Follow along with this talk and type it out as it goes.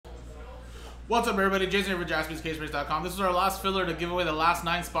What's up, everybody? Jason here for JaspysCaseBreaks.com. This is our last filler to give away the last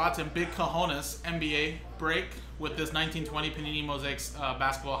 9 spots in Big Cojones NBA break with this 1920 Panini Mosaics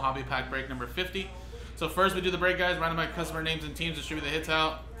basketball hobby pack break number 50. So first we do the break, guys, randomize customer names and teams, distribute the hits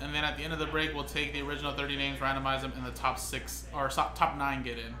out, and then at the end of the break we'll take the original 30 names, randomize them, and the top 9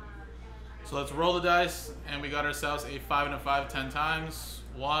 get in. So let's roll the dice, and we got ourselves a 5 and a 5 10 times.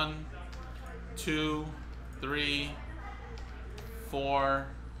 1, 2, 3, 4,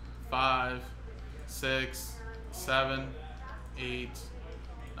 5, 6, 7, 8,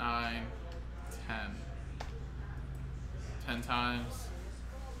 9, 10. 10 times.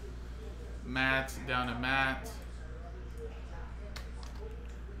 Matt down to Matt.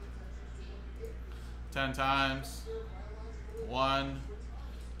 10 times. 1,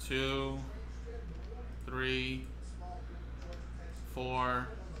 2, 3, 4,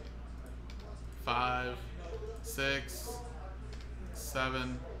 5, 6,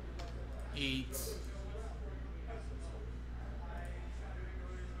 7, 8,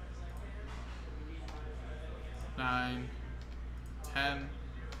 9, 10.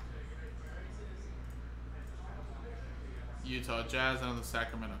 Utah Jazz and the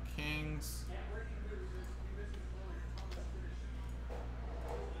Sacramento Kings.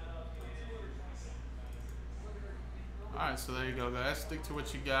 Alright, so there you go, guys. Stick to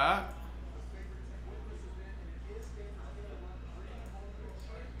what you got.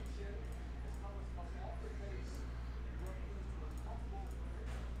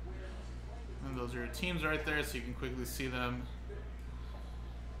 And those are your teams right there, so you can quickly see them.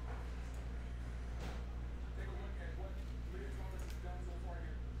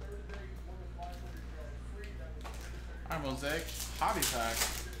 Alright, Mosaic hobby pack. Let's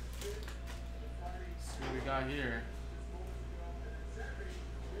see what we got here.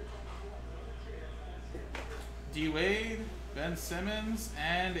 D Wade, Ben Simmons,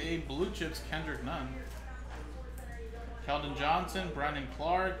 and a Blue Chips Kendrick Nunn. Keldon Johnson, Brandon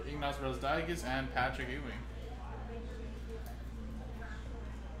Clark, Ignas Rosdaigas, and Patrick Ewing.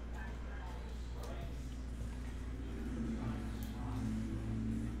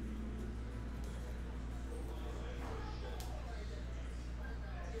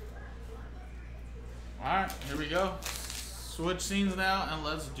 Alright, here we go. Switch scenes now, and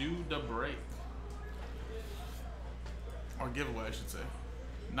let's do the break. Or giveaway, I should say.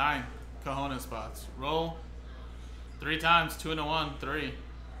 9 Cojones spots. Roll 3 times, 2 and a 1, 3.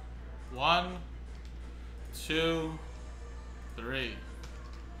 1, 2, 3.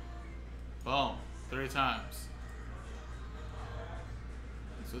 Boom. 3 times.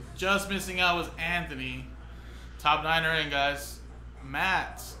 So just missing out was Anthony. Top 9 are in, guys.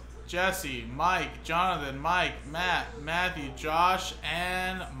 Matt, Jesse, Mike, Jonathan, Mike, Matt, Matthew, Josh,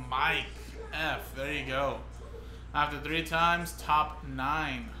 and Mike F. There you go. After 3 times, top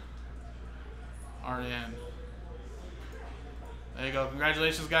 9 are in. There you go.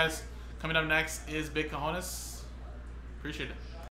 Congratulations, guys. Coming up next is Big Cojones. Appreciate it.